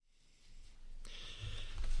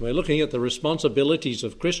We're looking at the responsibilities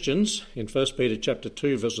of Christians in 1 Peter chapter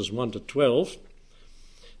 2, verses 1 to 12.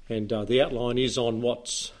 And the outline is on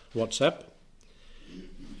WhatsApp.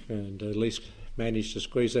 And at least managed to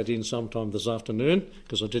squeeze that in sometime this afternoon,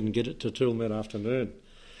 because I didn't get it till mid-afternoon.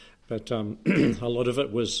 But a lot of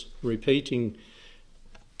it was repeating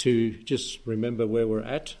to just remember where we're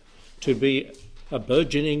at, to be a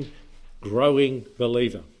burgeoning, growing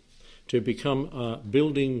believer, to become a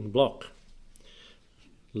building block,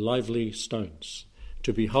 lively stones,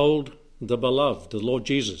 to behold the beloved, the Lord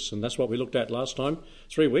Jesus. And that's what we looked at last time,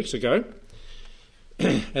 3 weeks ago,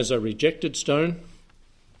 as a rejected stone.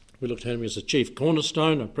 We looked at him as a chief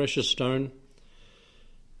cornerstone, a precious stone,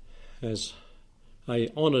 as a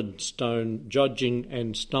honoured stone, judging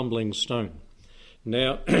and stumbling stone.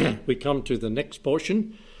 Now we come to the next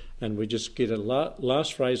portion, and we just get a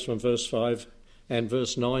last phrase from verse 5 and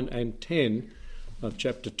verse 9 and 10 of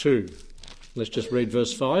chapter 2. Let's just read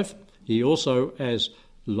verse 5. Ye also, as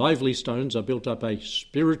lively stones, are built up a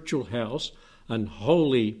spiritual house and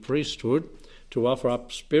holy priesthood, to offer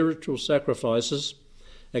up spiritual sacrifices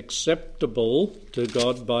acceptable to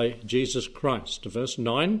God by Jesus Christ. Verse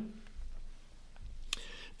 9.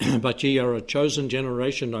 But ye are a chosen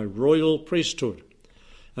generation, a royal priesthood,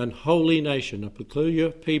 and holy nation, a peculiar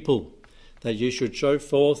people, that ye should show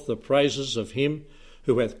forth the praises of him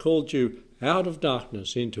who hath called you out of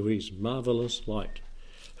darkness into his marvellous light,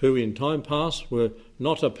 who in time past were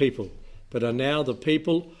not a people, but are now the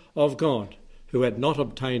people of God, who had not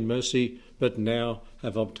obtained mercy, but now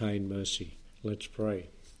have obtained mercy. Let's pray.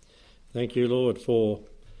 Thank you, Lord, for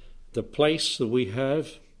the place that we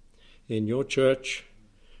have in your church.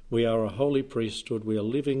 We are a holy priesthood. We are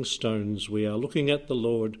living stones. We are looking at the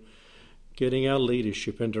Lord, getting our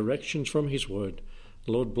leadership and directions from his word.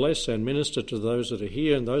 Lord, bless and minister to those that are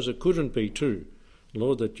here and those that couldn't be too.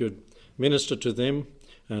 Lord, that you'd minister to them.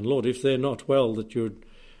 And Lord, if they're not well, that you'd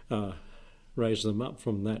raise them up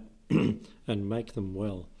from that and make them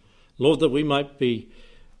well. Lord, that we might be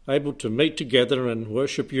able to meet together and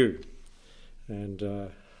worship you and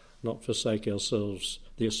not forsake ourselves,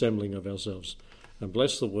 the assembling of ourselves. And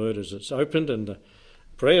bless the word as it's opened and the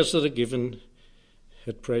prayers that are given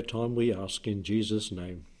at prayer time we ask in Jesus'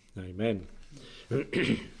 name. Amen.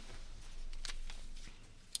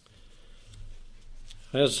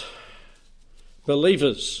 As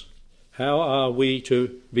believers, how are we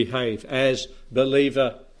to behave as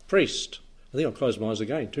believer priest? I think I'll close my eyes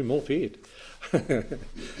again. 2 more appeared.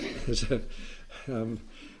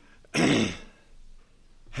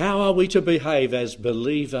 How are we to behave as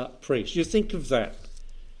believer priests? You think of that.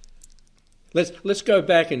 Let's go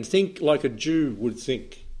back and think like a Jew would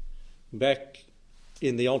think back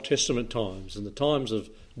in the Old Testament times, in the times of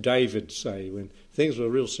David, say, when things were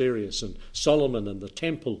real serious, and Solomon and the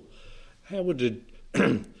temple. How would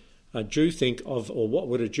a Jew think of, or what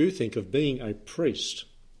would a Jew think of being a priest?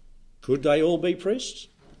 Could they all be priests?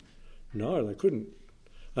 No, they couldn't.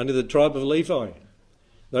 Only the tribe of Levi,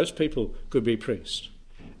 those people could be priests.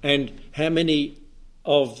 And how many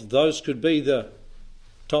of those could be the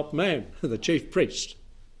top man, the chief priest?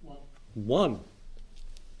 One.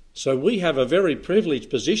 So we have a very privileged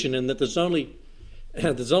position in that there's only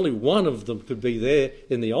one of them could be there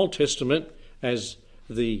in the Old Testament as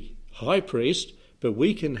the high priest, but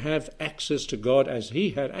we can have access to God as he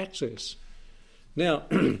had access. Now,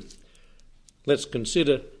 let's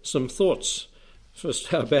consider some thoughts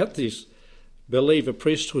first about this believer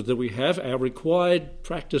priesthood that we have, our required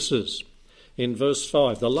practices. In verse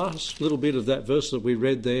 5, the last little bit of that verse that we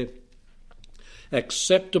read there,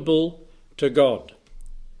 acceptable to God.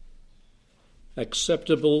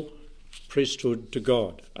 Acceptable priesthood to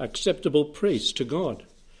God. Acceptable priest to God.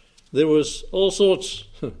 There was all sorts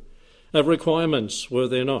of requirements, were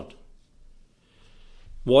there not?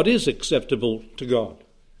 What is acceptable to God?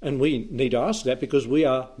 And we need to ask that because we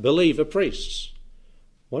are believer priests.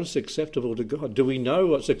 What is acceptable to God? Do we know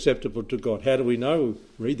what's acceptable to God? How do we know?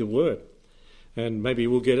 Read the word. And maybe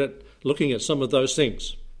we'll get at looking at some of those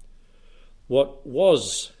things. What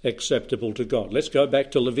was acceptable to God? Let's go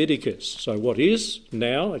back to Leviticus. So what is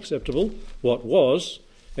now acceptable? What was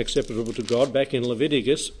acceptable to God back in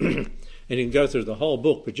Leviticus? And you can go through the whole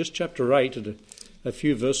book, but just chapter 8 and a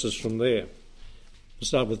few verses from there. We'll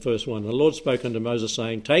start with verse 1. The Lord spoke unto Moses,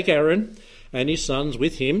 saying, Take Aaron and his sons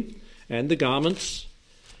with him, and the garments,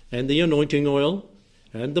 and the anointing oil,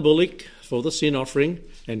 and the bullock for the sin offering,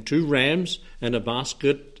 and 2 rams, and a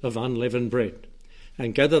basket of unleavened bread.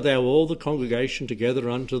 And gather thou all the congregation together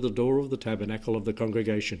unto the door of the tabernacle of the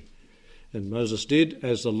congregation. And Moses did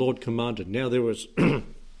as the Lord commanded. Now there was the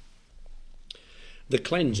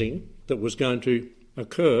cleansing that was going to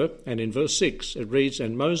occur, and in verse 6 it reads,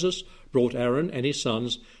 "And Moses brought Aaron and his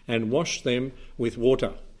sons and washed them with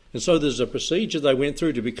water." And so there's a procedure they went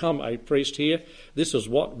through to become a priest here. This is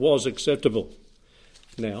what was acceptable.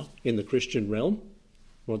 Now, in the Christian realm,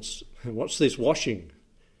 what's this washing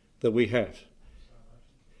that we have?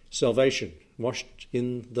 Salvation, washed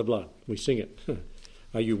in the blood. We sing it.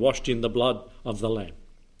 Are you washed in the blood of the Lamb?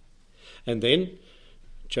 And then,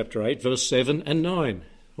 chapter 8, verse 7 and 9,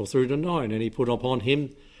 or through to 9, "And he put upon him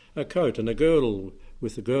a coat and a girdle,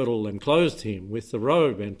 with the girdle, and clothed him with the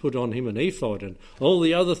robe, and put on him an ephod," and all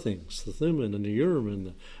the other things, the Thummim and the Urim and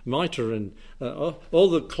the mitre, and all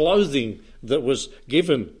the clothing that was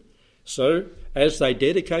given. So, as they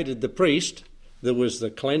dedicated the priest, there was the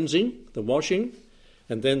cleansing, the washing,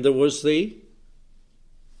 and then there was the,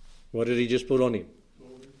 what did he just put on him?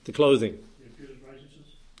 The clothing.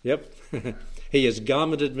 Yep. He has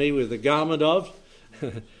garmented me with a garment of,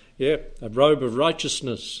 a robe of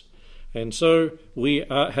righteousness. And so we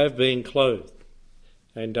have been clothed.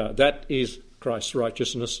 And that is Christ's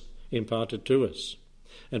righteousness imparted to us.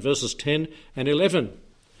 And verses 10 and 11.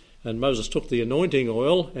 "And Moses took the anointing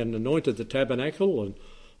oil and anointed the tabernacle and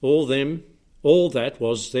all that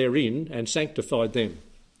was therein, and sanctified them.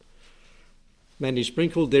 And he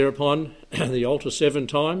sprinkled thereupon the altar 7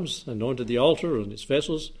 times, anointed the altar and its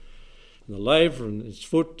vessels, and the laver and its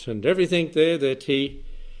foot, and everything there that he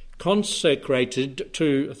consecrated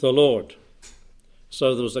to the Lord."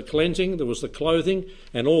 So there was the cleansing, there was the clothing,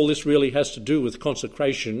 and all this really has to do with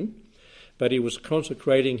consecration. But he was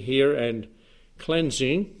consecrating here and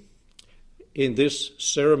cleansing in this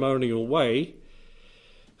ceremonial way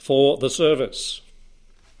for the service.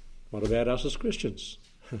 What about us as Christians?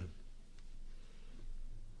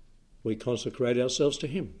 We consecrate ourselves to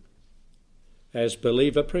him. As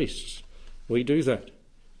believer priests, we do that.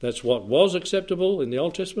 That's what was acceptable in the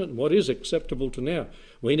Old Testament and what is acceptable to now.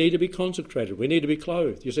 We need to be consecrated. We need to be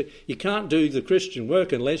clothed. You see, you can't do the Christian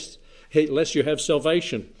work unless you have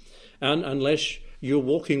salvation and unless you're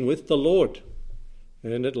walking with the Lord.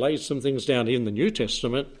 And it lays some things down in the New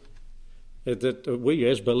Testament that we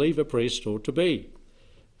as believer priests ought to be.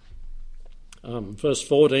 Verse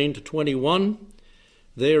 14 to 21,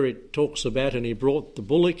 there it talks about, "And he brought the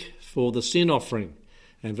bullock for the sin offering."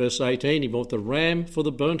 And verse 18, he brought the ram for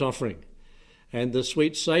the burnt offering, and the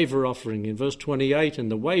sweet savour offering in verse 28,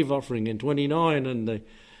 and the wave offering in 29, and the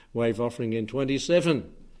wave offering in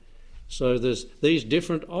 27. So there's these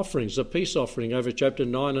different offerings, the peace offering over chapter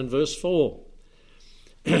 9 and verse 4.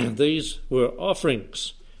 These were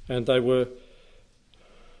offerings, and they were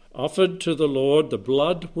offered to the Lord. The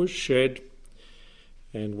blood was shed,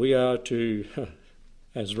 and we are to,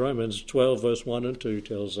 as Romans 12 verse 1 and 2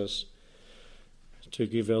 tells us, to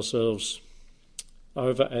give ourselves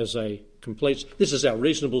over as a complete... This is our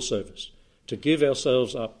reasonable service, to give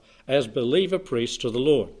ourselves up as believer priests to the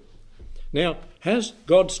Lord. Now, has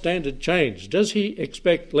God's standard changed? Does he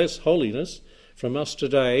expect less holiness from us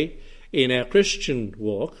today in our Christian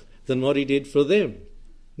walk than what he did for them?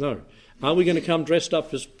 No. Are we going to come dressed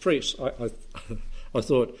up as priests? I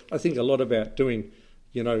think a lot about doing,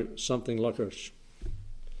 something like a...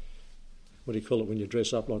 What do you call it when you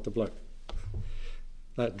dress up like the bloke?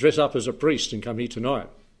 Dress up as a priest and come here tonight.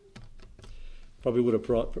 Probably would have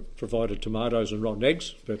provided tomatoes and rotten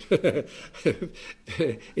eggs, but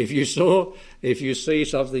if you see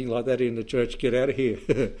something like that in the church, get out of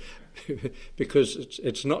here, because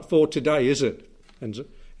it's not for today, is it? And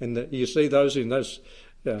you see those in those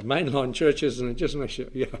mainline churches, and it just makes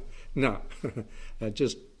you, it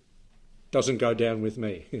just doesn't go down with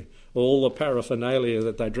me. All the paraphernalia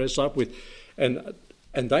that they dress up with, and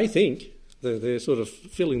they think they're sort of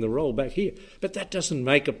filling the role back here. But that doesn't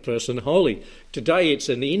make a person holy. Today it's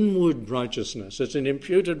an inward righteousness. It's an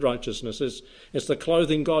imputed righteousness. It's the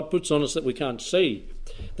clothing God puts on us that we can't see,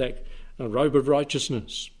 that a robe of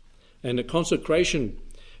righteousness. And a consecration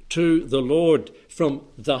to the Lord from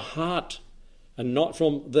the heart and not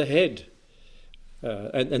from the head.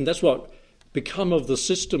 And that's what become of the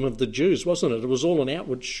system of the Jews, wasn't it? It was all an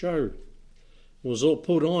outward show. It was all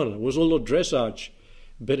put on. It was all a dressage.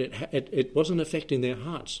 But it wasn't affecting their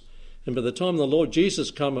hearts. And by the time the Lord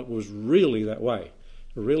Jesus came, it was really that way,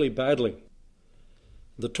 really badly.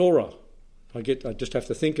 The Torah, I just have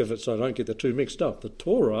to think of it so I don't get the two mixed up. The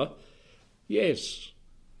Torah, yes,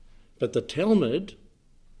 but the Talmud,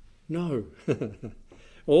 no.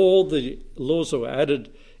 All the laws that were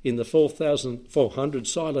added in the 4,400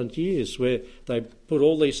 silent years, where they put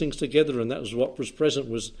all these things together, and that was what was present,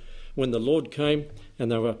 was when the Lord came,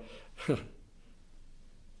 and they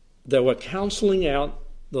were counselling out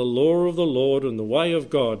the law of the Lord and the way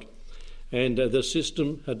of God and the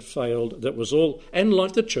system had failed. That was all, and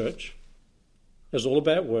like the church, it was all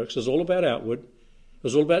about works, it was all about outward, it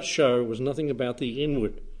was all about show, it was nothing about the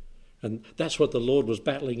inward. And that's what the Lord was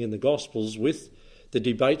battling in the Gospels with the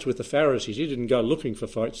debates with the Pharisees. He didn't go looking for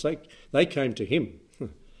fights, they came to him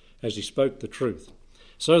as he spoke the truth.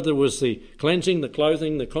 So there was the cleansing, the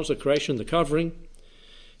clothing, the consecration, the covering,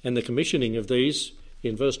 and the commissioning of these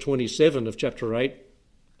in verse 27 of chapter 8,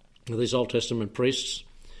 of these Old Testament priests.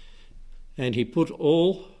 And he put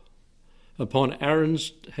all upon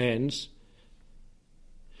Aaron's hands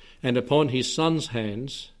and upon his son's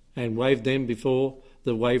hands, and waved them before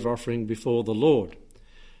the wave offering before the Lord.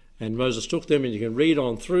 And Moses took them, and you can read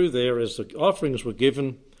on through there as the offerings were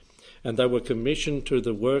given, and they were commissioned to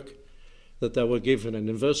the work that they were given. And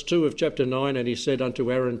in verse 2 of chapter 9, and he said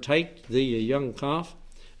unto Aaron, take thee a young calf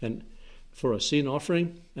and for a sin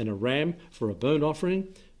offering, and a ram for a burnt offering,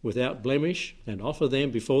 without blemish, and offer them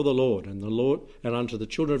before the Lord. And unto the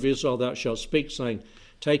children of Israel thou shalt speak, saying,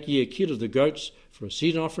 take ye a kid of the goats for a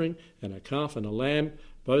sin offering, and a calf and a lamb,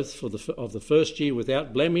 both of the first year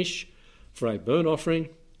without blemish, for a burnt offering,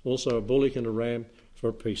 also a bullock and a ram for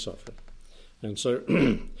a peace offering. And so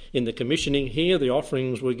in the commissioning here, the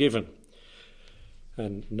offerings were given.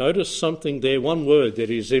 And notice something there, one word that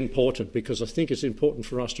is important, because I think it's important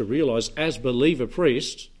for us to realise as believer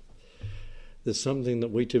priests, there's something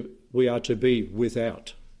that we are to be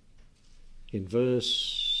without. In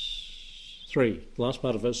verse 3, last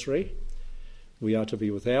part of verse 3, we are to be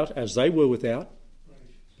without, as they were without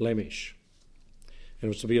blemish. And it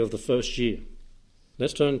was to be of the first year.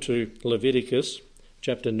 Let's turn to Leviticus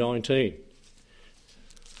chapter 19.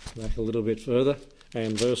 Back a little bit further,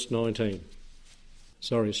 and verse 19.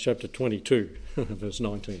 Sorry, it's chapter 22, verse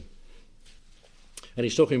 19. And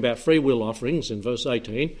he's talking about free will offerings in verse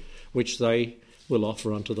 18, which they will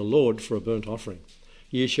offer unto the Lord for a burnt offering.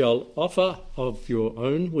 Ye shall offer of your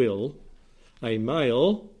own will a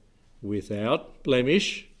male without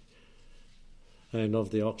blemish, and of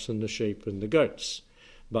the oxen, the sheep, and the goats.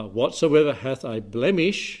 But whatsoever hath a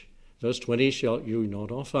blemish, verse 20, shall you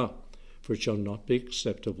not offer, for it shall not be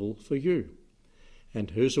acceptable for you.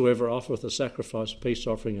 And whosoever offereth a sacrifice, peace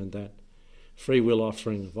offering, and that free will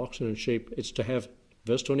offering of oxen and sheep, it's to have,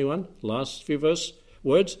 verse 21, last few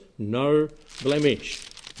words, no blemish,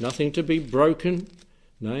 nothing to be broken,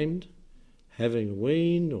 named, having a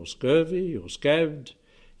wean, or scurvy, or scabbed.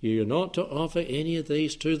 Ye are not to offer any of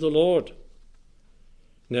these to the Lord.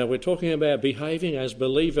 Now we're talking about behaving as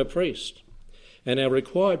believer priests, and our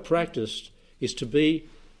required practice is to be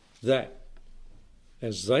that.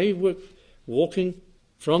 As they were walking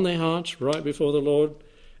from their hearts right before the Lord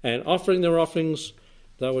and offering their offerings,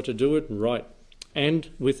 they were to do it right and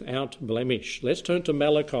without blemish. Let's turn to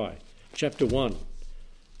Malachi chapter 1.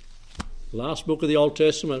 Last book of the Old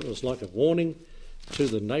Testament. It was like a warning to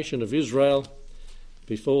the nation of Israel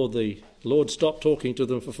before the Lord stopped talking to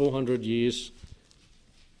them for 400 years.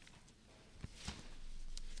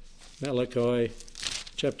 Malachi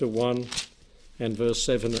chapter 1 and verse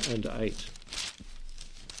 7 and 8.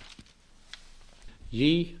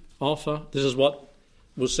 Ye offer, this is what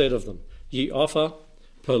was said of them, ye offer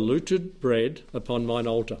polluted bread upon mine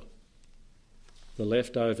altar, the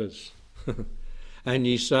leftovers. And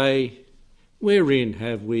ye say, wherein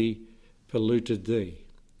have we polluted thee?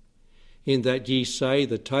 In that ye say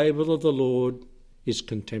the table of the Lord is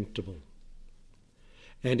contemptible.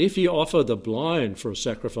 And if ye offer the blind for a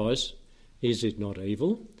sacrifice, is it not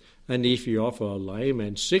evil? And if ye offer a lame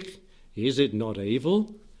and sick, is it not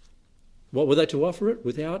evil? What were they to offer it?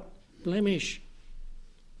 Without blemish.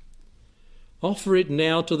 Offer it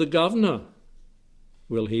now to the governor.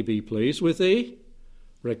 Will he be pleased with thee?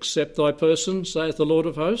 Or accept thy person, saith the Lord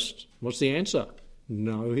of hosts? What's the answer?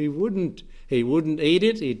 No, he wouldn't. He wouldn't eat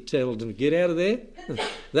it. He'd tell them to get out of there.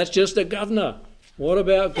 That's just a governor. What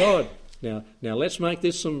about God? Now let's make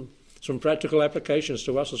this some practical applications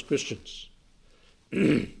to us as Christians.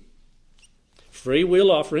 Free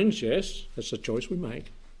will offerings, yes, that's a choice we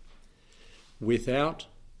make. Without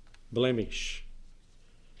blemish.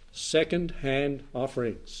 Second-hand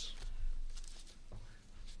offerings.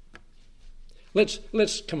 Let's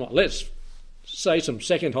say some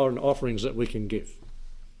second-hand offerings that we can give.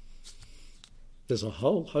 There's a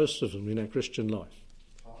whole host of them in our Christian life.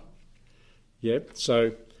 Time. Yep.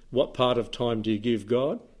 So, what part of time do you give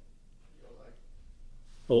God?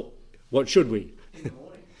 Or what should we? In the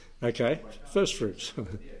morning. Okay. First fruits.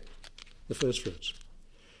 The first fruits.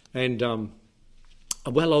 And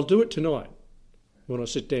well, I'll do it tonight when I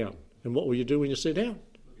sit down. And what will you do when you sit down?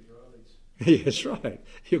 Look at your eyelids. Yes, right.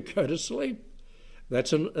 You'll go to sleep.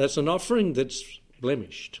 That's an offering that's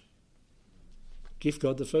blemished. Give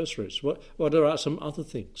God the first fruits. What are some other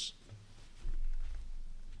things?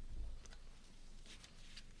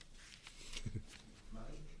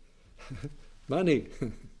 Money.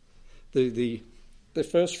 the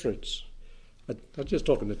first fruits. I was just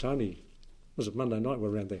talking to Tony. Was it Monday night we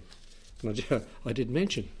were around there? And I did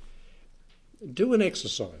mention, do an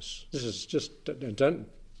exercise. This is just, don't,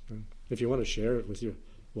 if you want to share it with your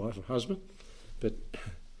wife or husband, but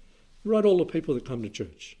write all the people that come to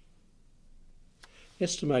church.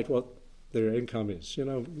 Estimate what their income is.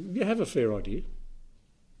 You have a fair idea.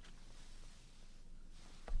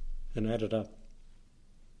 And add it up.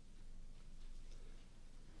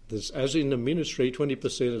 There's, as in the ministry,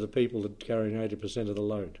 20% of the people are carrying 80% of the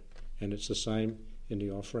load. And it's the same in the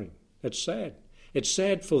offering. It's sad. It's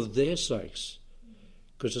sad for their sakes,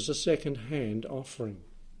 because it's a second-hand offering.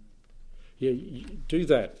 You do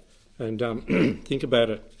that and think about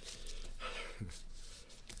it.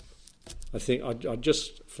 I think I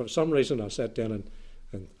just, for some reason, I sat down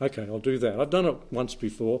and okay, I'll do that. I've done it once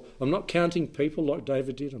before. I'm not counting people like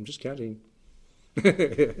David did. I'm just counting,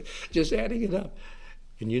 just adding it up.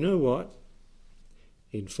 And you know what?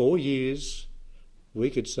 In 4 years, we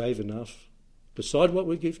could save enough, beside what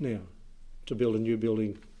we give now, to build a new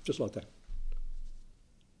building just like that.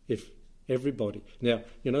 If everybody. Now,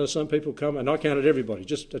 some people come, and I counted everybody,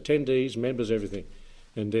 just attendees, members, everything,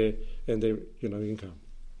 and their income.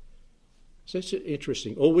 So it's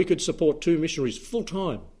interesting. Or we could support 2 missionaries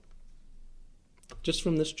full-time, just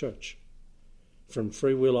from this church, from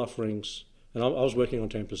free will offerings, and I was working on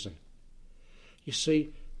 10%. You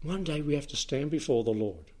see, one day we have to stand before the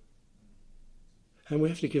Lord, and we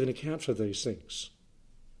have to give an account for these things.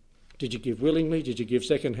 Did you give willingly? Did you give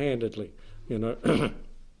second-handedly?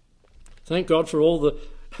 Thank God for all the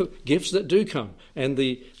gifts that do come, and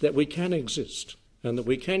that we can exist, and that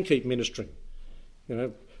we can keep ministering.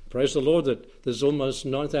 Praise the Lord that there's almost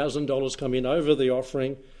 $9,000 come in over the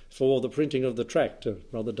offering for the printing of the tract.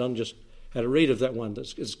 Brother Dunn just had a read of that one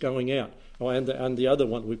that's going out, and the other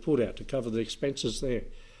one we put out to cover the expenses there,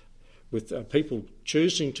 with people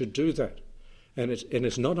choosing to do that. And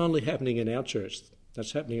it's not only happening in our church,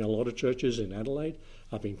 that's happening in a lot of churches in Adelaide,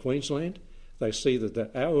 up in Queensland. They see that the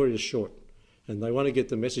hour is short, and they want to get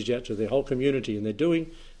the message out to their whole community, and they're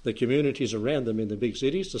doing the communities around them in the big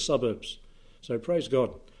cities, the suburbs. So praise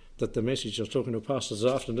God that the message I was talking to a pastor this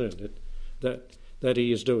afternoon that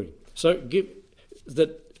he is doing. So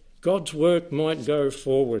that God's work might go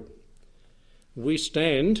forward. We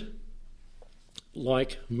stand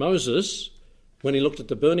like Moses when he looked at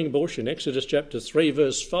the burning bush in Exodus chapter 3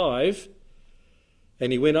 verse 5,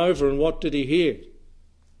 and he went over, and what did he hear?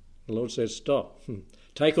 The Lord said, stop.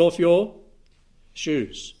 Take off your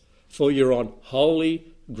shoes, for you're on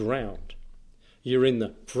holy ground. You're in the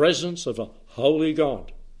presence of a holy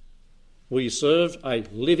God. We serve a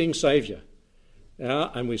living Saviour,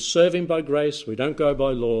 and we serve him by grace. We don't go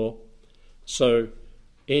by law. So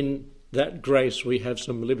in that grace we have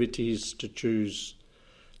some liberties to choose.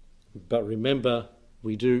 But remember,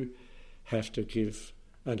 we do have to give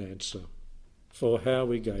an answer for how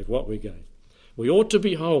we gave, what we gave. We ought to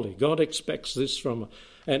be holy. God expects this from us.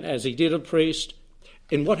 And as he did a priest,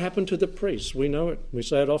 and what happened to the priest? We know it. We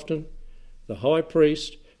say it often. The high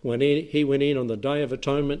priest, when he went in on the Day of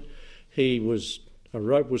Atonement, a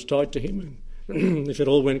rope was tied to him. And if it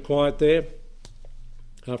all went quiet there,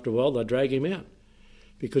 after a while they'd drag him out,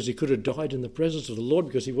 because he could have died in the presence of the Lord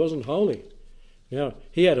because he wasn't holy. Now,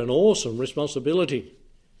 he had an awesome responsibility.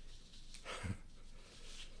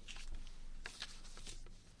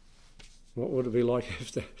 What would it be like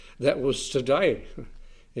if that was today?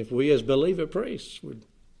 If we as believer priests would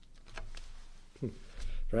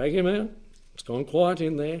drag him out. It's gone quiet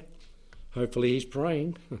in there. Hopefully he's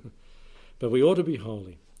praying. But we ought to be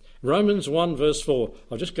holy. Romans 1 verse 4.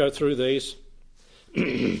 I'll just go through these.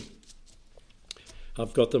 I've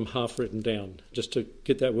got them half written down just to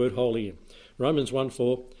get that word holy in. Romans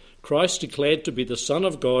 1:4. Christ declared to be the Son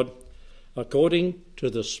of God according to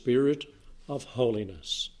the Spirit of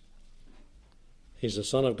holiness. He's the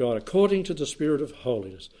Son of God according to the Spirit of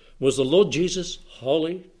holiness. Was the Lord Jesus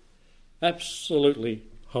holy? Absolutely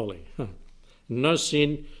holy. No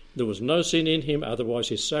sin. There was no sin in him, otherwise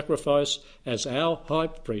his sacrifice as our high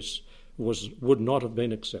priest would not have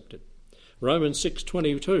been accepted. Romans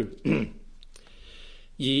 6:22.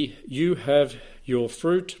 You have your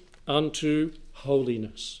fruit unto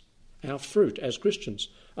holiness. Our fruit as Christians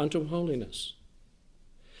unto holiness.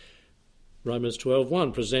 Romans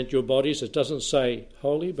 12:1, present your bodies, it doesn't say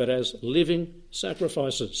holy, but as living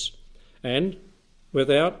sacrifices and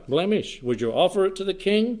without blemish. Would you offer it to the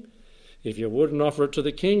King? If you wouldn't offer it to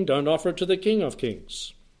the King, don't offer it to the King of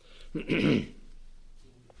Kings.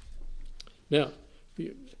 Now,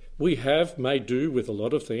 we have made do with a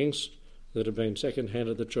lot of things that have been second-hand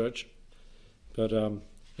at the church, but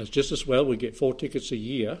it's just as well we get 4 tickets a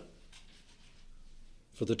year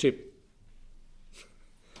for the tip,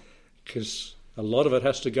 because a lot of it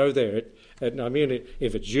has to go there. I mean,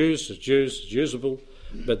 if it's used, it's usable,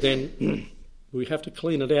 but then we have to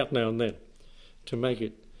clean it out now and then to make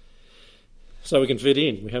it so we can fit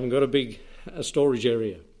in. We haven't got a big storage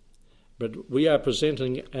area. But we are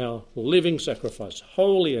presenting our living sacrifice,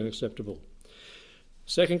 holy and acceptable.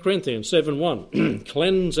 2 Corinthians 7:1,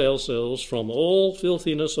 cleanse ourselves from all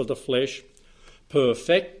filthiness of the flesh,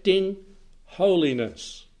 perfecting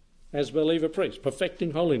holiness as believer priests,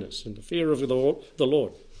 perfecting holiness in the fear of the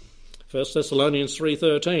Lord. 1 Thessalonians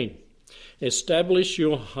 3:13, establish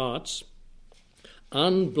your hearts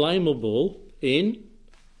unblameable in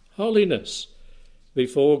holiness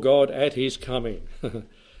before God at his coming.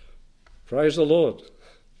 Praise the Lord.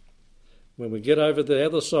 When we get over the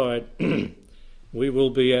other side, we will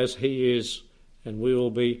be as he is, and we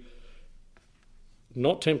will be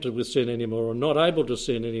not tempted with sin anymore, or not able to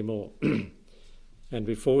sin anymore, and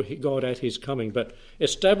before God at his coming. But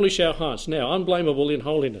establish our hearts now, unblameable in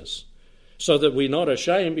holiness, so that we're not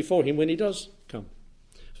ashamed before him when he does come.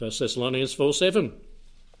 1 Thessalonians 4:7,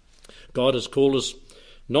 God has called us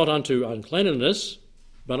not unto uncleanness,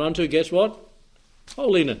 but unto, guess what?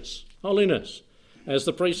 Holiness. Holiness, as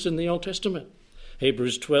the priests in the Old Testament.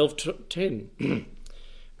 Hebrews 12:10,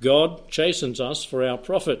 God chastens us for our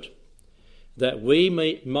profit, that we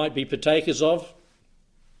might be partakers of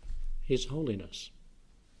his holiness.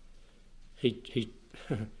 He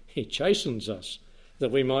chastens us that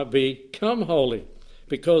we might become holy,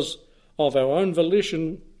 because of our own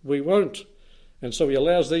volition we won't. And so he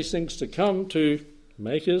allows these things to come to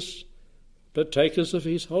make us partakers of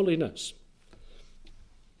his holiness.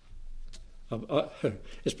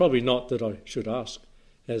 It's probably not that I should ask.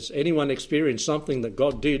 Has anyone experienced something that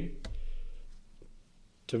God did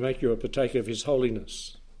to make you a partaker of his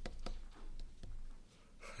holiness?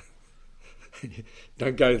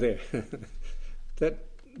 Don't go there.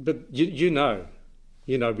 But you know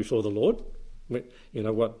before the Lord, you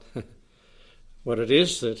know what it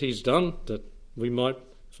is that he's done that we might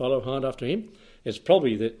follow hard after him. It's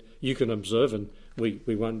probably that you can observe, and we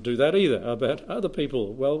won't do that either, about other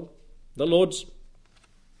people. Well, the Lord's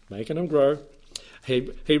making them grow.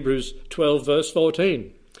 Hebrews 12 verse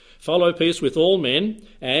 14. Follow peace with all men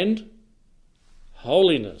and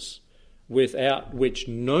holiness, without which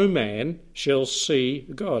no man shall see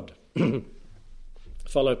God.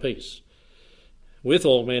 Follow peace with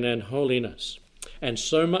all men and holiness. And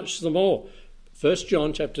so much the more. 1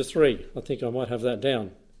 John chapter 3. I think I might have that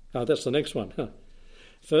down. That's the next one.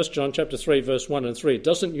 1 John chapter 3 verse 1 and 3. It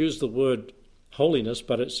doesn't use the word holiness,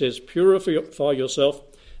 but it says, purify yourself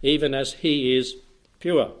even as he is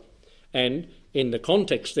pure. And in the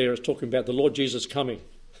context there, it's talking about the Lord Jesus coming.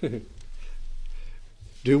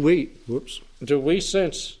 Do we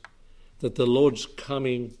sense that the Lord's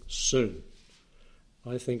coming soon?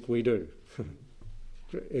 I think we do.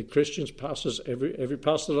 Christians, pastors, every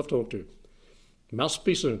pastor that I've talked to, must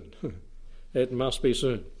be soon. It must be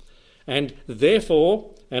soon. And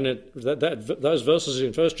therefore, those verses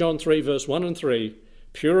in 1 John 3, verse 1 and 3,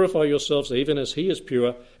 purify yourselves even as he is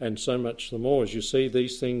pure, and so much the more as you see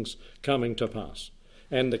these things coming to pass,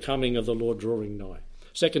 and the coming of the Lord drawing nigh.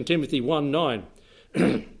 2 Timothy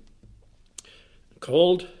 1:9,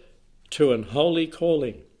 called to an holy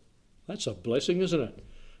calling. That's a blessing, isn't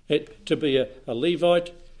it? To be a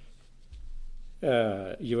Levite,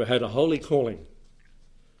 you had a holy calling.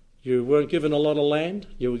 You weren't given a lot of land.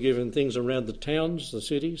 You were given things around the towns, the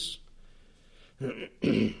cities.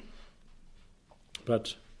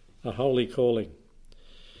 But a holy calling.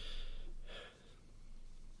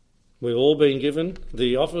 We've all been given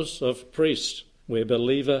the office of priest. We're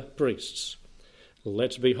believer priests.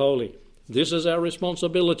 Let's be holy. This is our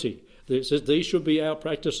responsibility. These should be our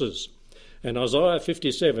practices. And Isaiah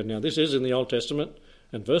 57, now this is in the Old Testament,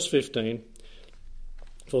 and verse 15,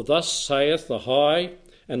 for thus saith the high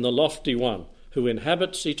and the lofty one, who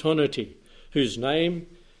inhabits eternity, whose name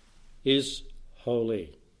is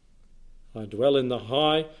holy. I dwell in the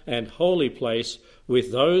high and holy place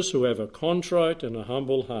with those who have a contrite and a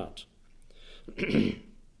humble heart.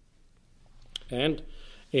 And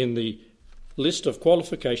in the list of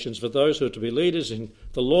qualifications for those who are to be leaders in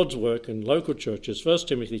the Lord's work in local churches, 1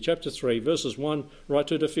 Timothy chapter 3, verses 1 right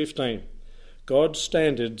to 15, God's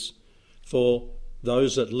standards for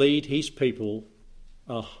those that lead his people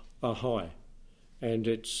are high, and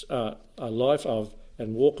it's a life of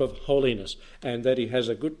and walk of holiness, and that he has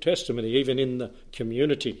a good testimony even in the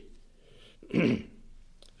community.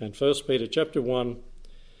 And 1 Peter chapter 1,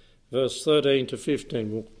 verse 13 to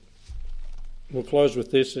 15. We'll close with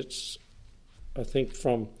this. It's, I think,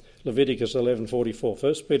 from Leviticus 11:44.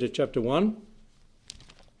 1 Peter chapter 1.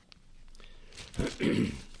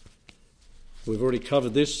 We've already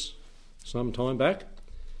covered this some time back.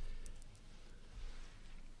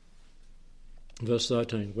 Verse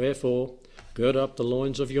 13. Wherefore, gird up the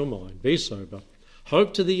loins of your mind, be sober,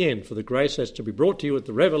 hope to the end for the grace that's to be brought to you at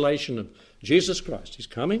the revelation of Jesus Christ. He's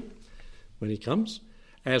coming, when he comes,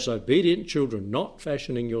 as obedient children, not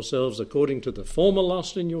fashioning yourselves according to the former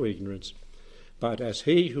lust in your ignorance, but as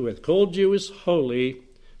he who hath called you is holy,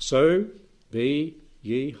 so be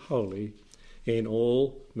ye holy in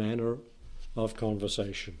all manner of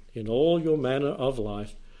conversation. In all your manner of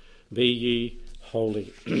life, be ye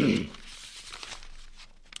holy.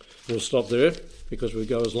 We'll stop there because we'll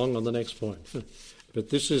go as long on the next point. But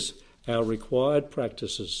this is our required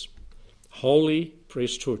practices. Holy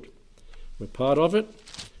priesthood. We're part of it.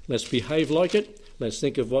 Let's behave like it. Let's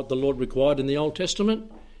think of what the Lord required in the Old Testament.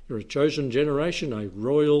 You're a chosen generation, a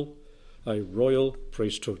royal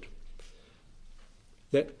priesthood.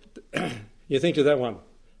 That you think of that one.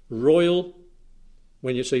 Royal.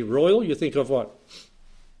 When you see royal, you think of what?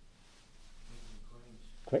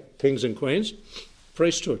 Kings and queens.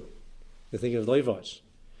 Priesthood. You think of Levites.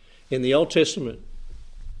 In the Old Testament,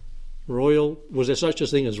 was there such a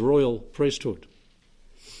thing as royal priesthood?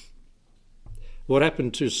 What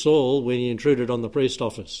happened to Saul when he intruded on the priest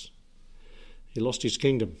office? He lost his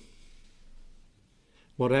kingdom.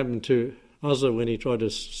 What happened to Uzzah when he tried to,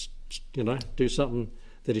 do something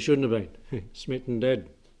that he shouldn't have been? Smitten dead.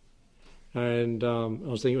 And I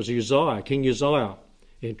was thinking it was Uzziah, King Uzziah.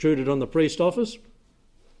 He intruded on the priest office.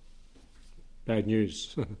 Bad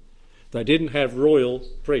news. They didn't have royal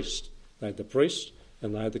priests. They had the priests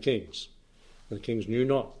and they had the kings. The kings knew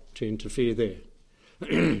not to interfere there.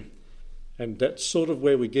 And that's sort of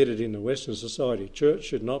where we get it in the Western society. Church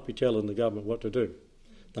should not be telling the government what to do.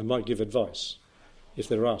 They might give advice if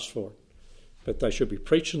they're asked for it. But they should be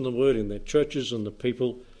preaching the word in their churches, and the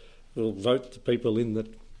people will vote the people in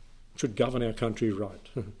that should govern our country right.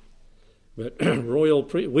 But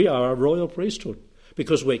we are a royal priesthood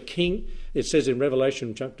because we're king. It says in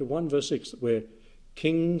Revelation chapter 1 verse 6 that we're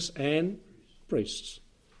kings and priests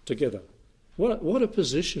together. What a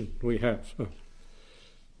position we have.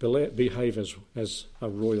 Behave as a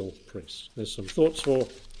royal priest. There's some thoughts for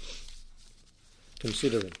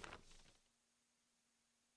considering.